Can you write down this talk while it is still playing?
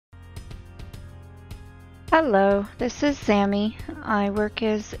Hello, this is Sammy. I work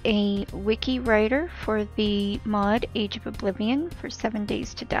as a wiki writer for the mod Age of Oblivion for 7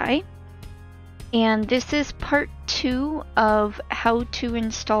 Days to Die. And this is part 2 of how to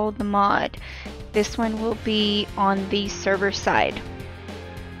install the mod. This one will be on the server side.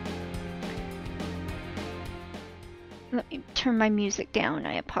 Let me turn my music down,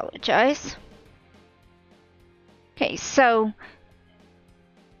 I apologize. Okay, so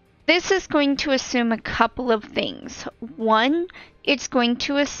this is going to assume a couple of things. One, it's going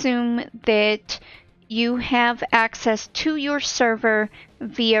to assume that you have access to your server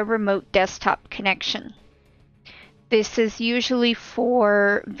via remote desktop connection. This is usually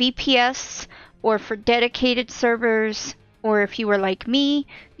for VPS or for dedicated servers, or if you are like me,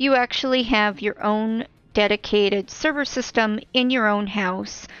 you actually have your own dedicated server system in your own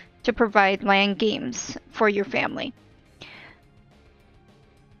house to provide LAN games for your family.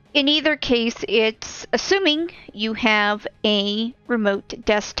 In either case, it's assuming you have a remote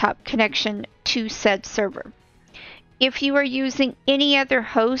desktop connection to said server. If you are using any other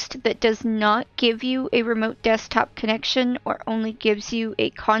host that does not give you a remote desktop connection or only gives you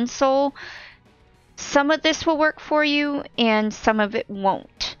a console, some of this will work for you and some of it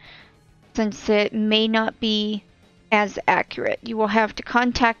won't, since it may not be as accurate. You will have to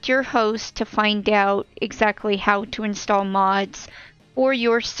contact your host to find out exactly how to install mods or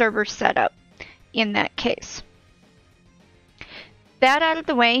your server setup in that case. That out of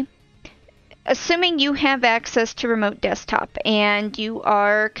the way, assuming you have access to remote desktop and you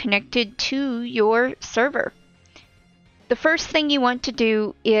are connected to your server, the first thing you want to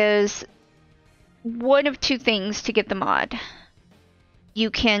do is one of two things to get the mod.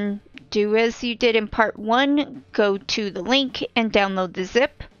 You can do as you did in part 1, go to the link and download the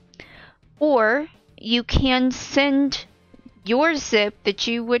zip, or you can send your zip that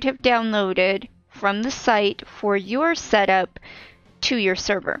you would have downloaded from the site for your setup to your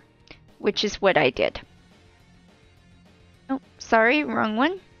server, which is what I did. Oh, sorry, wrong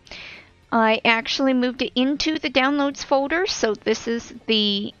one. I actually moved it into the downloads folder, so this is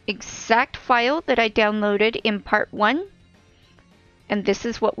the exact file that I downloaded in part 1, and this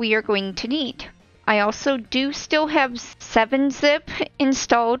is what we are going to need. I also do still have 7-zip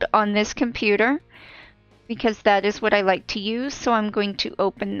installed on this computer, because that is what I like to use, so I'm going to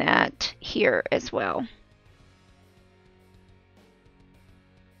open that here as well.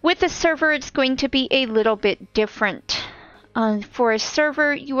 With a server, it's going to be a little bit different. For a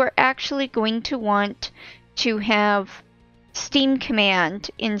server, you are actually going to want to have steamcmd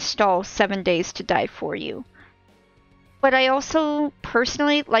install 7 Days to Die for you. But I also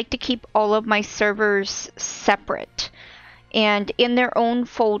personally like to keep all of my servers separate and in their own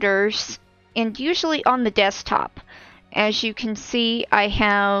folders, and usually on the desktop. As you can see, I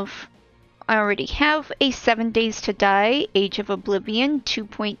already have a 7 Days to Die Age of Oblivion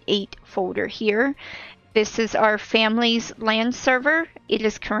 2.8 folder here. This is our family's LAN server. It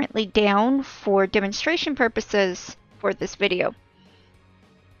is currently down for demonstration purposes for this video.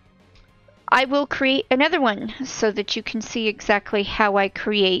 I will create another one so that you can see exactly how I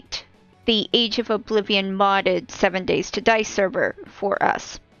create the Age of Oblivion modded 7 Days to Die server for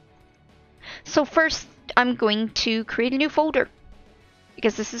us. So first, I'm going to create a new folder,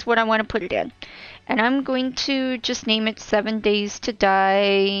 because this is what I want to put it in. And I'm going to just name it 7 Days to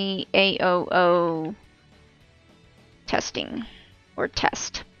Die AOO testing, or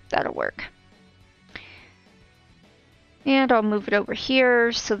test. That'll work. And I'll move it over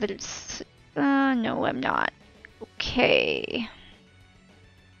here so that it's... no, I'm not. Okay.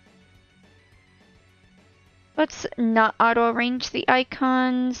 Let's not auto-arrange the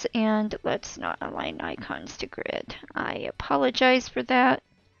icons, and let's not align icons to grid. I apologize for that.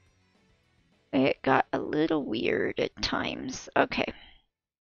 It got a little weird at times. Okay.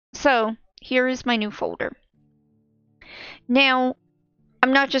 So, here is my new folder. Now,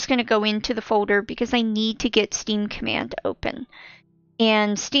 I'm not just going to go into the folder because I need to get steamcmd open.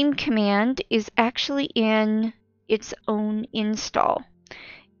 And steamcmd is actually in its own install.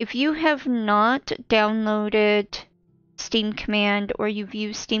 If you have not downloaded steamcmd or you've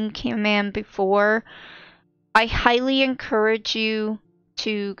used steamcmd before, I highly encourage you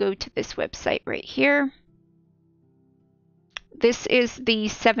to go to this website right here. This is the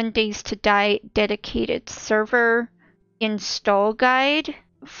 7 Days to Die dedicated server install guide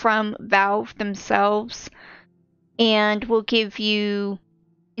from Valve themselves, and will give you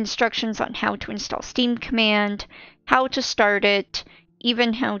instructions on how to install steamcmd, how to start it,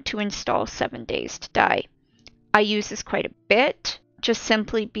 even how to install 7 Days to Die. I use this quite a bit, just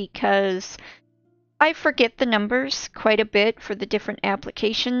simply because I forget the numbers quite a bit for the different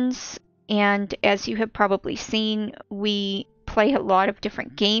applications, and as you have probably seen, we play a lot of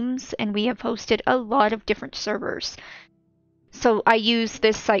different games, and we have hosted a lot of different servers. So I use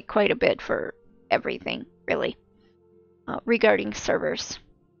this site quite a bit for everything, really, regarding servers.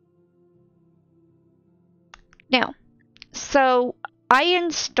 Now, so I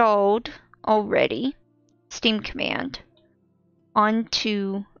installed already steamcmd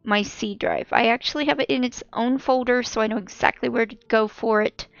onto my C drive. I actually have it in its own folder, so I know exactly where to go for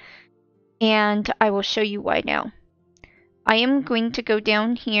it, and I will show you why now. I am going to go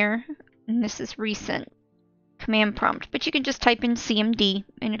down here, and this is recent command prompt, but you can just type in cmd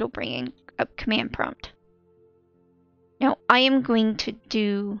and it'll bring up command prompt. Now I am going to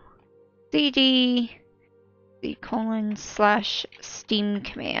do cd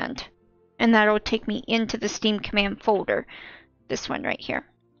 /steamcmd, and that'll take me into the steamcmd folder, this one right here.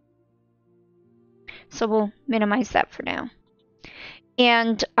 So we'll minimize that for now.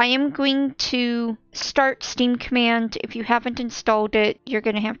 And I am going to start steamcmd. If you haven't installed it, you're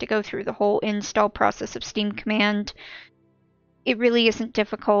going to have to go through the whole install process of steamcmd. It really isn't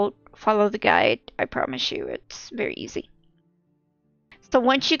difficult. Follow the guide. I promise you, it's very easy. So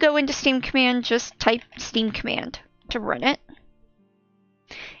once you go into steamcmd, just type steamcmd to run it.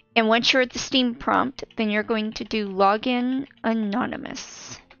 And once you're at the steam prompt, then you're going to do login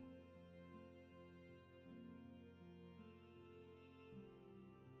anonymous.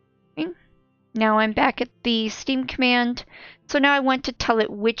 Okay. Now I'm back at the steamcmd. So now I want to tell it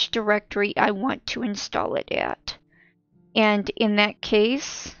which directory I want to install it at. And in that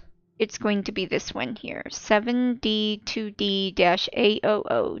case, it's going to be this one here,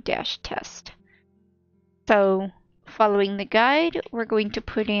 7d2d-aoo-test. So following the guide, we're going to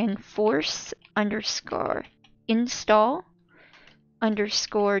put in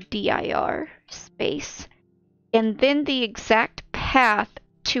force_install_dir space, and then the exact path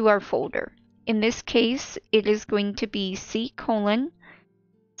to our folder. In this case, it is going to be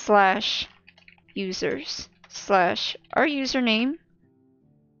c:/users/our username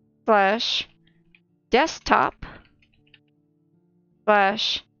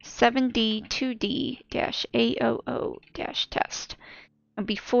 /desktop/7d2d-aoo-test. And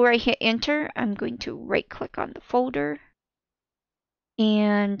before I hit enter, I'm going to right click on the folder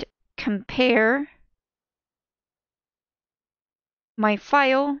and compare my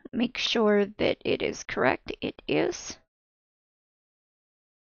file, make sure that it is correct. It is.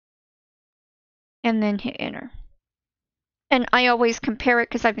 And then hit enter. And I always compare it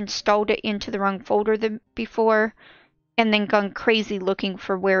because I've installed it into the wrong folder before and then gone crazy looking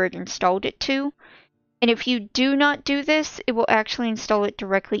for where it installed it to. And if you do not do this, it will actually install it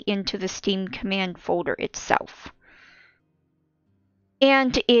directly into the steamcmd folder itself.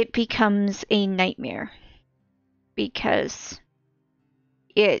 And it becomes a nightmare because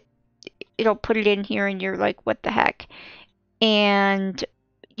it'll put it in here and you're like, what the heck? And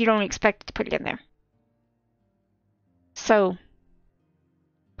you don't expect it to put it in there. So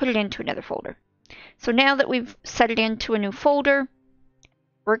put it into another folder. So now that we've set it into a new folder,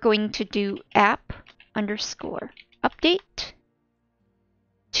 we're going to do app_update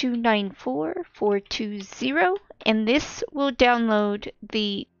 294420, and this will download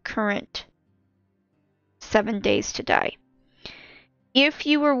the current 7 days to die. If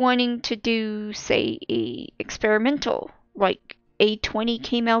you were wanting to do, say, a experimental, like A20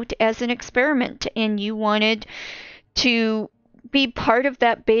 came out as an experiment and you wanted to be part of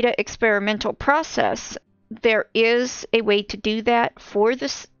that beta experimental process, there is a way to do that for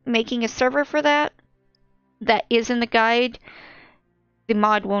this, making a server for that. That is in the guide. The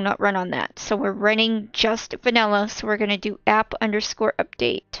mod will not run on that. So we're running just vanilla. So we're going to do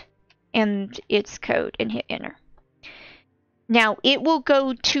app_update and its code and hit enter. Now it will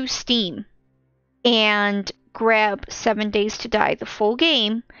go to Steam and grab 7 Days to Die, the full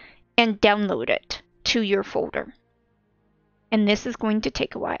game, and download it to your folder. And this is going to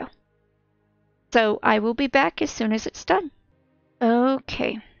take a while. So I will be back as soon as it's done.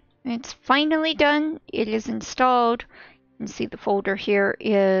 Okay, it's finally done. It is installed. You can see the folder here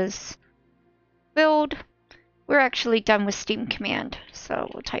is filled. We're actually done with steamcmd. So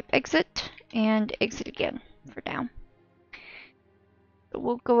we'll type exit and exit again for now. So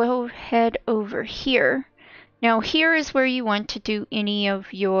we'll go ahead over here. Now here is where you want to do any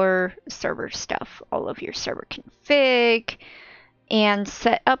of your server stuff, all of your server config, and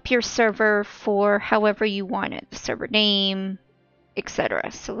set up your server for however you want it, the server name,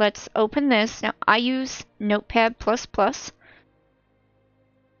 etc. So let's open this. Now I use Notepad++ because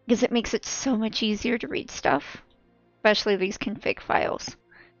it makes it so much easier to read stuff, especially these config files.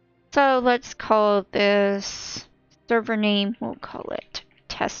 So let's call this server name, we'll call it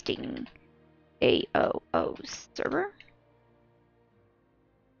testing AOO server.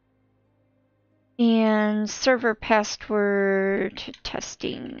 And server password,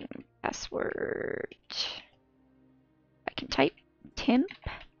 testing password. I can type temp.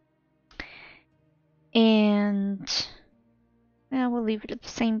 And we'll leave it at the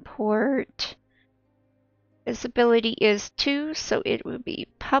same port. Visibility is 2, so it will be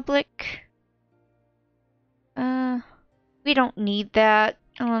public. We don't need that.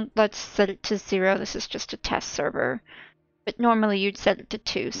 Let's set it to 0. This is just a test server. But normally you'd set it to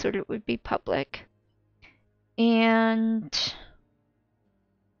 2, so it would be public. And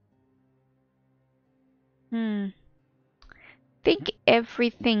I think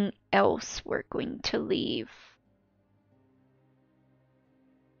everything else we're going to leave.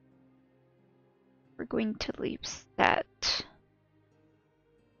 We're going to leave that.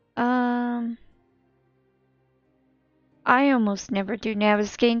 I almost never do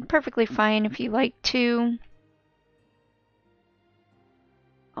navigating. Perfectly fine if you like to.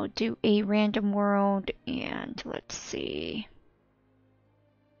 I'll do a random world and let's see.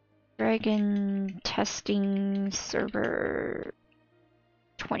 Dragon testing server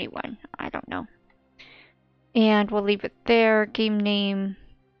 21. I don't know. And we'll leave it there. Game name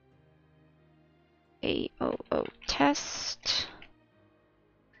AOO test.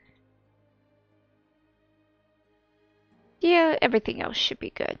 Yeah, everything else should be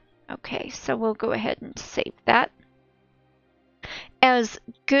good. Okay, so we'll go ahead and save that. As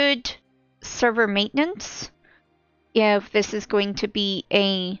good server maintenance, if this is going to be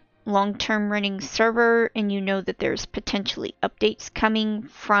a long-term running server and you know that there's potentially updates coming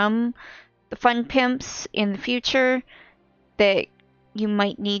from the Fun Pimps in the future, that you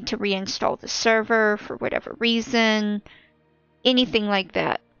might need to reinstall the server for whatever reason, anything like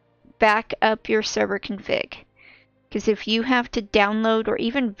that, back up your server config. Because if you have to download or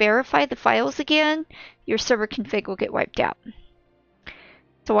even verify the files again, your server config will get wiped out.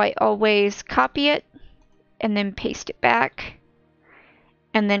 So I always copy it and then paste it back.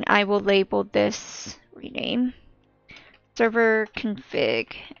 And then I will label this, rename, server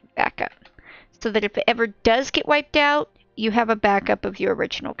config backup. So that if it ever does get wiped out, you have a backup of your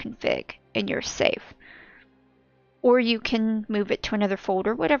original config and you're safe. Or you can move it to another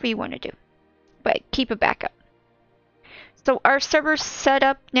folder, whatever you want to do. But keep a backup. So our server's set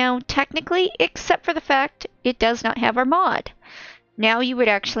up now technically, except for the fact it does not have our mod. Now you would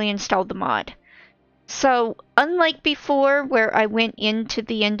actually install the mod. So unlike before where I went into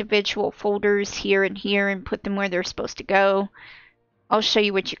the individual folders here and put them where they're supposed to go, I'll show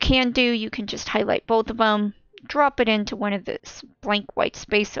you what you can do. You can just highlight both of them, drop it into one of this blank white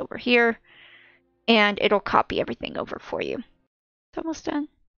space over here, and it'll copy everything over for you. It's almost done.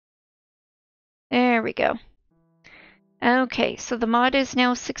 There we go. Okay, so the mod is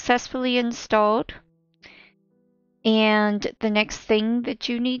now successfully installed. And the next thing that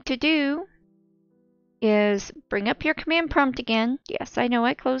you need to do is bring up your command prompt again. Yes, I know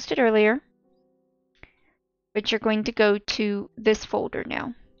I closed it earlier. But you're going to go to this folder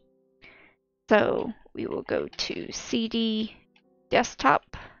now. So we will go to cd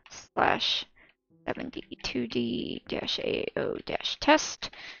desktop / 72d-AO-test.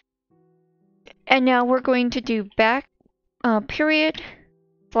 And now we're going to do period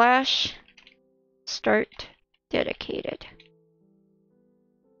 / start dedicated.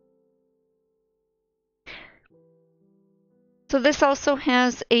 So this also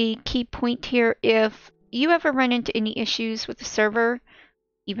has a key point here. If you ever run into any issues with the server,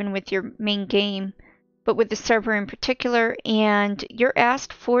 even with your main game, but with the server in particular, and you're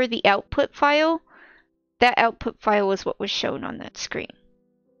asked for the output file, that output file is what was shown on that screen.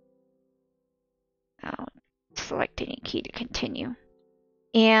 I'll select any key to continue.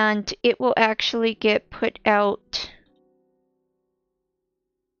 And it will actually get put out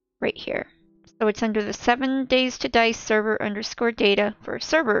right here. So it's under the 7 days to dice server _ data. For a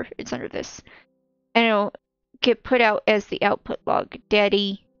server, it's under this. And it'll get put out as the output log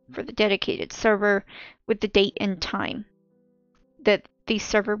daddy for the dedicated server with the date and time that the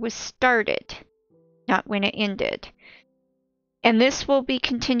server was started, not when it ended. And this will be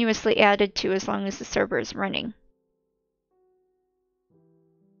continuously added to as long as the server is running.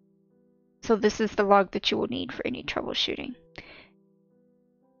 So this is the log that you will need for any troubleshooting.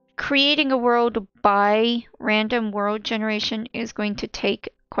 Creating a world by random world generation is going to take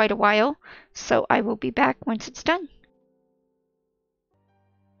quite a while, so I will be back once it's done.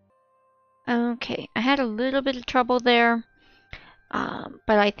 Okay, I had a little bit of trouble there, but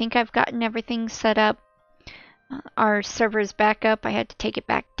I think I've gotten everything set up. Our server is back up. I had to take it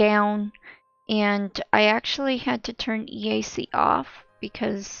back down, and I actually had to turn EAC off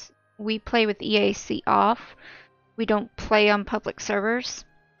because we play with EAC off. We don't play on public servers.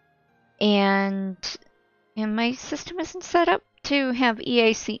 And my system isn't set up to have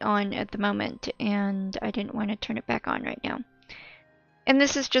EAC on at the moment, and I didn't want to turn it back on right now. And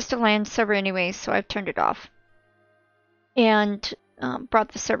this is just a LAN server anyway, so I've turned it off. And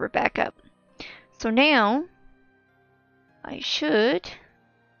brought the server back up. So now, I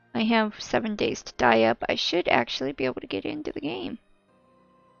have 7 days to die up. I should actually be able to get into the game.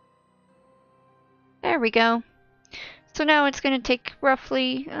 There we go. So now it's going to take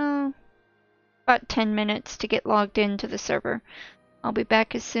roughly about 10 minutes to get logged into the server. I'll be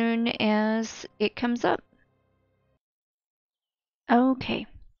back as soon as it comes up. Okay.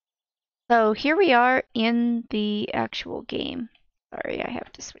 So here we are in the actual game. Sorry, I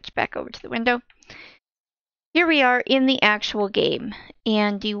have to switch back over to the window. Here we are in the actual game,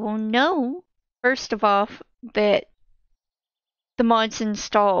 and you will know, first of all, that the mod's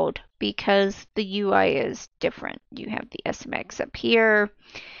installed because the UI is different. You have the SMX up here,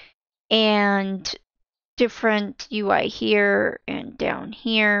 and different UI here and down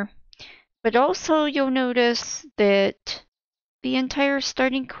here. But also you'll notice that the entire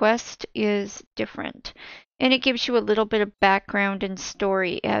starting quest is different, and it gives you a little bit of background and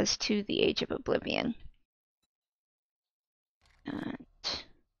story as to the Age of Oblivion.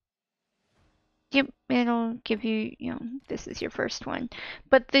 Yep, it'll give you, this is your first one.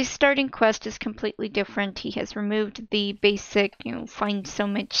 But the starting quest is completely different. He has removed the basic, find so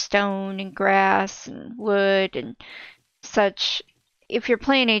much stone and grass and wood and such. If you're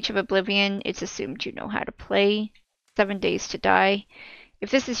playing Age of Oblivion, it's assumed you know how to play 7 Days to Die. If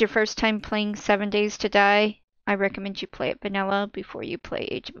this is your first time playing 7 Days to Die, I recommend you play it vanilla before you play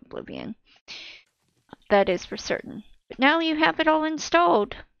Age of Oblivion. That is for certain. But now you have it all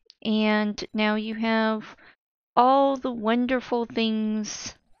installed, and now you have all the wonderful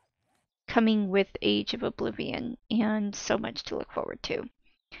things coming with Age of Oblivion, and so much to look forward to.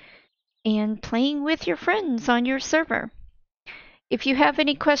 And playing with your friends on your server. If you have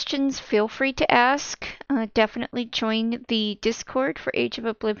any questions, feel free to ask. Definitely join the Discord for Age of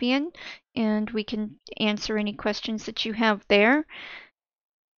Oblivion, and we can answer any questions that you have there.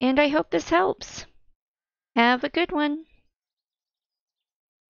 And I hope this helps. Have a good one.